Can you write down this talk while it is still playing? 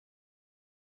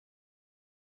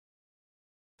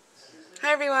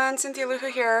Hi everyone, Cynthia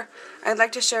Luhu here. I'd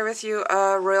like to share with you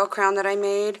a royal crown that I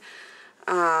made.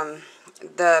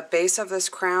 The base of this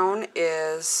crown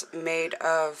is made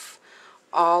of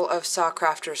all of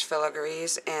Sawcrafter's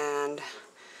filigrees, and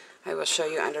I will show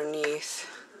you underneath.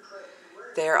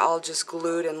 They are all just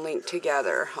glued and linked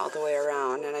together all the way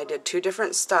around, and I did two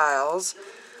different styles.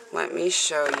 Let me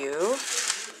show you.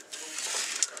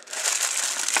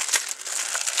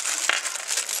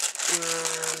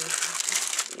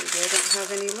 Maybe I don't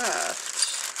have any left.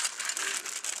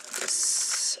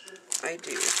 Yes, I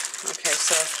do. Okay,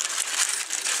 so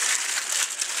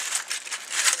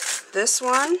this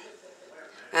one,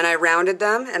 and I rounded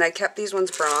them, and I kept these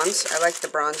ones bronze. I like the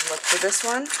bronze look for this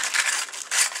one.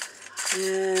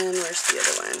 And where's the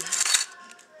other one?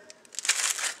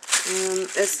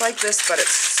 It's like this, but it's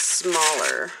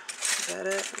smaller. Is that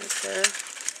it right there?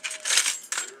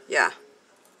 Yeah.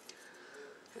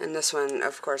 And this one,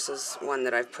 of course, is one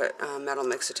that I've put metal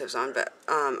mixatives on. But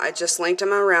I just linked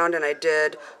them around, and I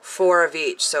did 4 of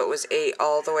each, so it was 8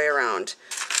 all the way around.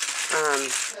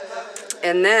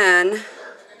 And then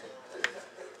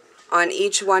on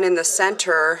each one in the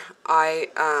center, I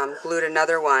glued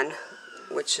another one,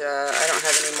 which I don't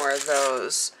have any more of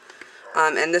those.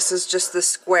 And this is just the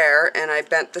square, and I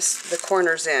bent the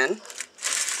corners in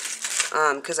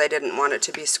because I didn't want it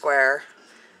to be square.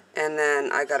 And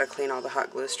then I got to clean all the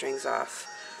hot glue strings off.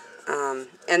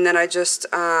 And then I just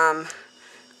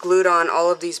glued on all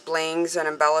of these blings and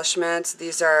embellishments.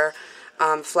 These are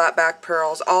flat back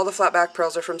pearls. All the flat back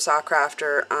pearls are from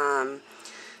Sawcrafter.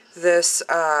 This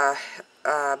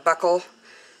buckle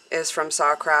is from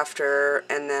Sawcrafter,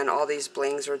 and then all these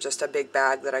blings were just a big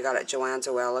bag that I got at Joann's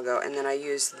a while ago. And then I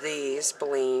used these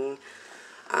bling.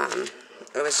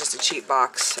 It was just a cheap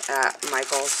box at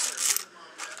Michael's.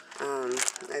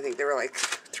 I think they were like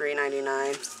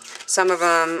 $3.99. Some of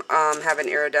them have an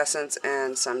iridescence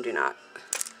and some do not.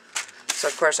 So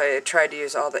of course I tried to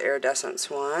use all the iridescence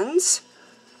ones.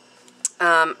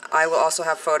 I will also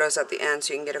have photos at the end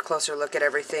so you can get a closer look at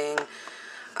everything.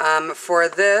 For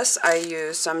this I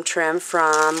used some trim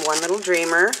from One Little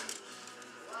Dreamer.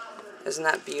 Isn't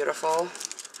that beautiful?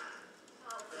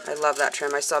 I love that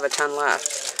trim. I still have a ton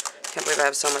left. Can't believe I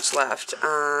have so much left.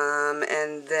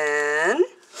 And then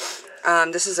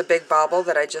this is a big bauble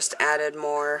that I just added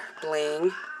more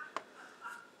bling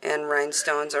and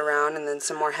rhinestones around, and then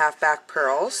some more half-back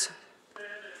pearls.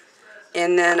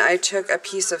 And then I took a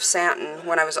piece of satin.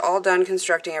 When I was all done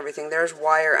constructing everything, there's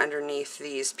wire underneath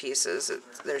these pieces.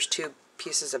 There's 2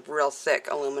 pieces of real thick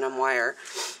aluminum wire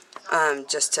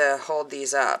just to hold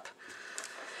these up.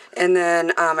 And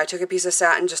then I took a piece of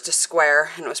satin, just a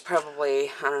square, and it was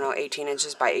probably, I don't know, 18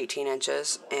 inches by 18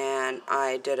 inches, and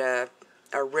I did a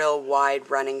real wide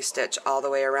running stitch all the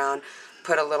way around,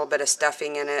 put a little bit of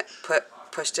stuffing in it,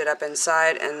 pushed it up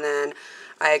inside, and then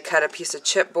I cut a piece of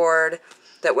chipboard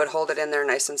that would hold it in there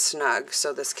nice and snug,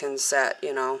 so this can set,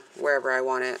 you know, wherever I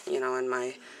want it. You know, in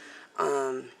my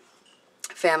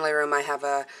family room I have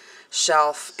a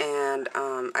shelf, and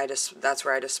that's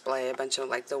where I display a bunch of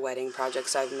like the wedding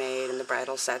projects I've made and the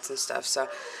bridal sets and stuff, so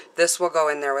this will go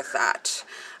in there with that.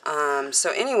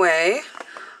 So anyway,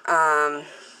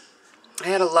 I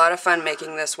had a lot of fun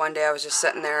making this. One day I was just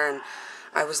sitting there and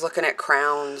I was looking at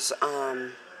crowns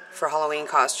for Halloween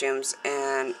costumes,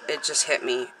 and it just hit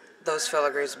me. Those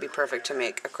filigrees would be perfect to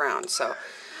make a crown. So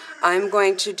I'm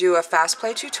going to do a fast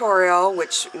play tutorial,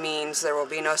 which means there will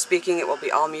be no speaking. It will be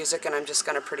all music, and I'm just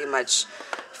going to pretty much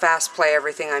fast play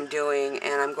everything I'm doing.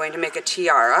 And I'm going to make a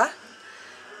tiara,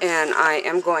 and I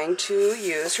am going to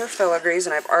use her filigrees,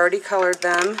 and I've already colored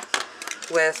them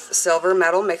with silver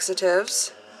metal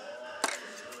mixatives.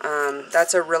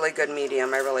 That's a really good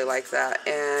medium. I really like that.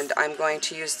 And I'm going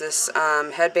to use this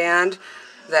headband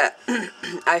that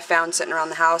I found sitting around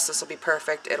the house. This will be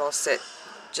perfect. It'll sit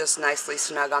just nicely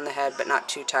snug on the head, but not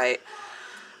too tight.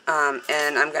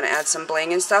 And I'm going to add some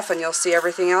bling and stuff, and you'll see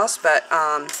everything else. But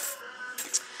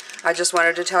I just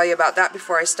wanted to tell you about that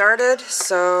before I started.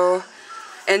 So,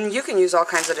 and you can use all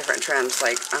kinds of different trims.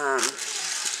 Like,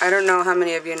 I don't know how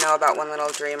many of you know about One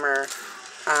Little Dreamer,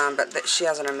 but she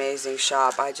has an amazing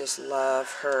shop. I just love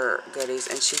her goodies,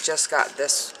 and she just got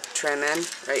this trim in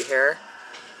right here,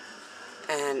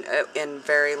 and in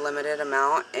very limited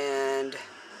amount, and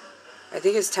I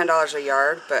think it's $10 a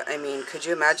yard. But I mean, could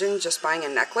you imagine just buying a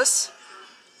necklace?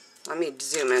 Let me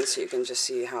zoom in so you can just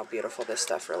see how beautiful this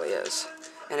stuff really is,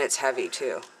 and it's heavy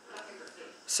too.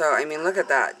 So I mean, look at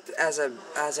that. As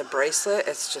a bracelet,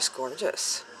 it's just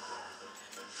gorgeous.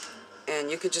 And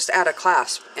you could just add a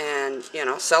clasp and, you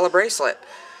know, sell a bracelet.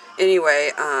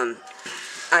 Anyway,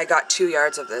 I got 2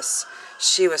 yards of this.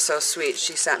 She was so sweet.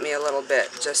 She sent me a little bit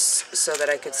just so that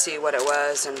I could see what it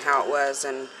was and how it was,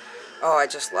 and oh, I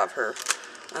just love her.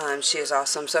 She is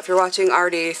awesome. So if you're watching,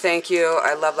 Artie, thank you.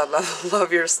 I love, love, love,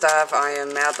 love your stuff. I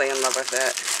am madly in love with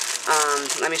it.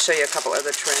 Let me show you a couple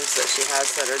other trims that she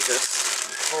has that are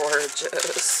just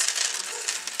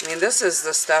gorgeous. I mean, this is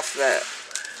the stuff that,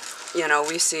 you know,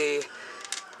 we see,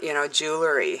 you know,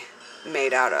 jewelry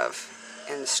made out of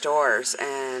in stores,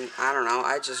 and I don't know,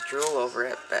 I just drool over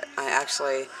it. But I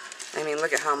mean,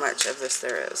 look at how much of this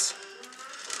there is.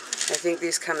 I think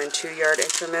these come in 2-yard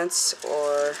increments,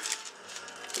 or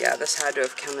yeah, this had to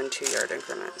have come in 2-yard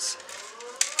increments.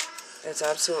 It's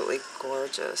absolutely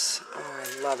gorgeous. Oh,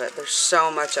 I love it. There's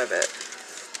so much of it.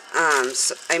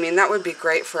 So, I mean, that would be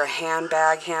great for a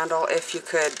handbag handle if you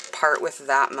could part with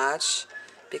that much,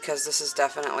 because this is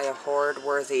definitely a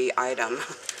hoard-worthy item.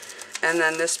 And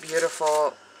then this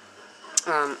beautiful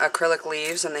acrylic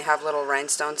leaves, and they have little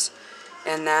rhinestones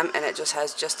in them, and it just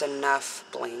has just enough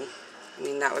bling. I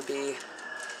mean, that would be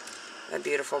a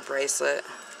beautiful bracelet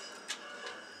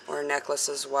or a necklace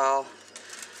as well.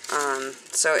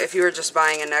 So if you were just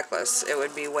buying a necklace, it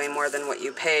would be way more than what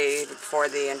you paid for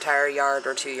the entire yard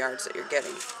or 2 yards that you're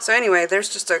getting. So anyway, there's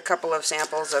just a couple of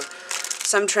samples of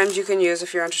some trims you can use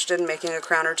if you're interested in making a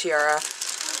crown or tiara.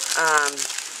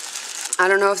 I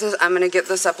don't know if I'm going to get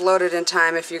this uploaded in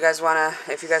time if you guys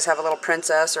have a little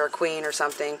princess or a queen or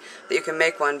something that you can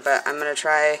make one, but I'm going to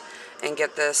try and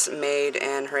get this made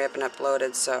and hurry up and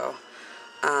uploaded. So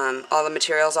all the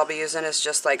materials I'll be using is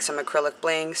just like some acrylic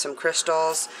bling, some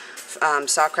crystals,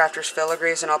 Sock Crafters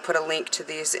filigrees, and I'll put a link to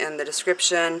these in the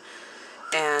description.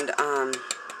 And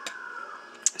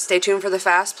stay tuned for the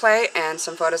fast play and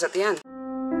some photos at the end.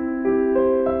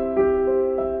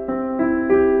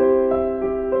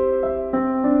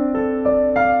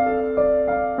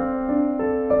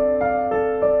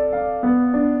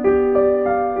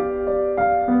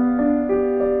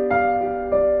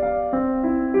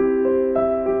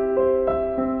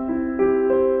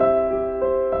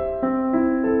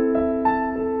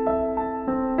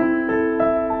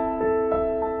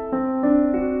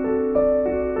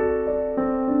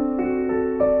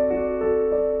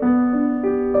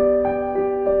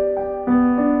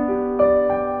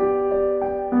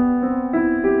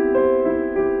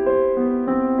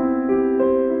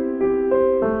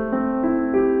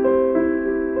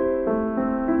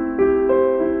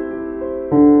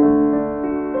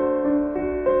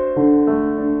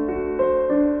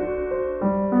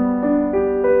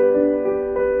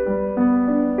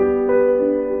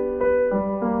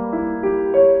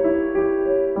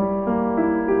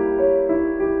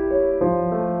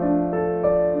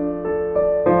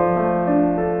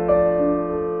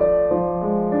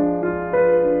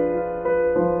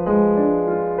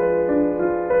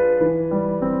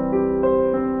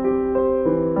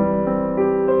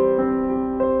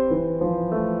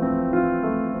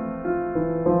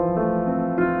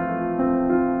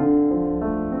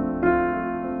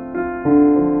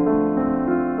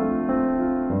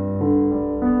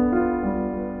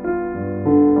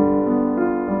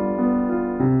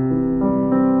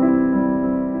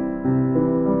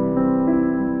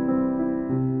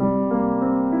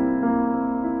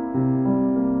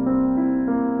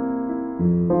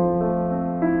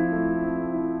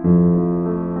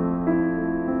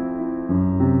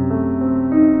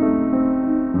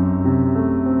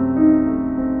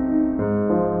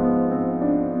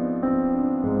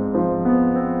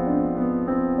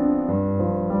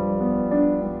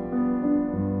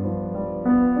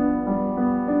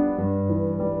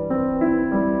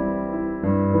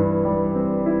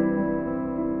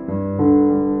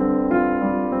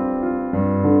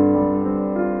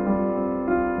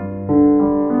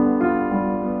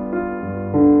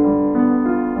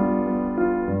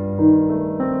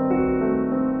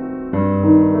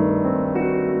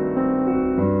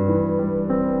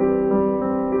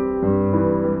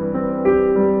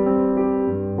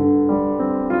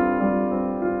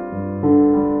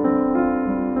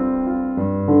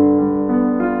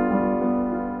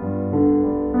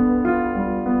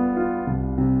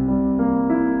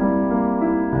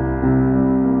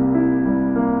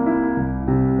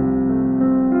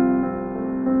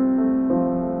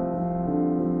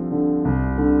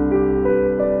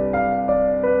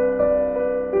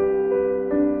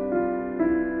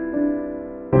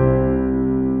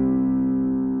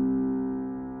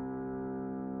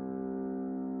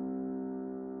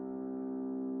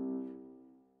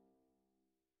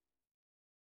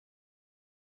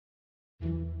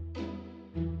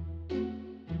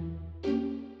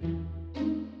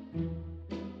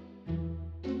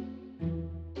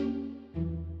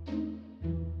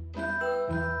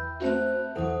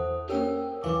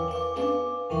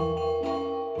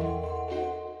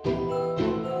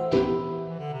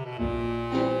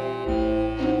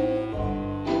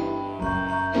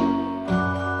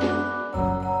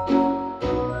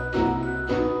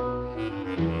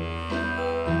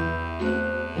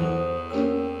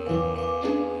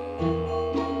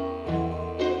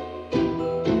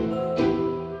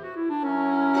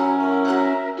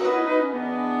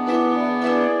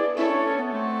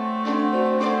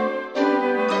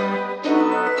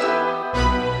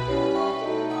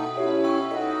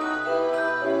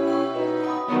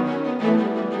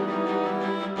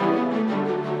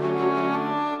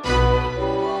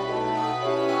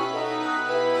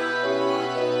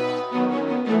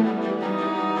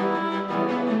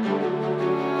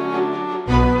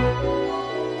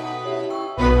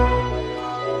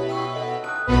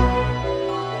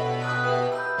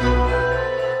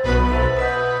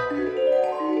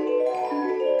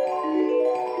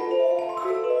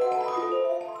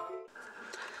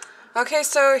 Okay,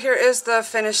 so here is the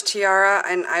finished tiara,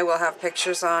 and I will have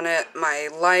pictures on it. My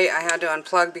light I had to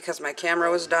unplug because my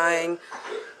camera was dying,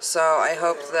 so I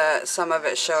hope that some of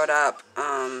it showed up,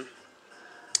 or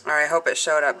I hope it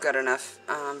showed up good enough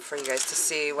for you guys to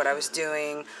see what I was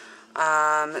doing.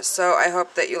 So I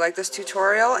hope that you like this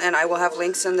tutorial, and I will have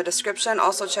links in the description.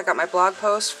 Also check out my blog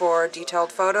post for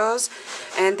detailed photos,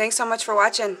 and thanks so much for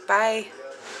watching. Bye!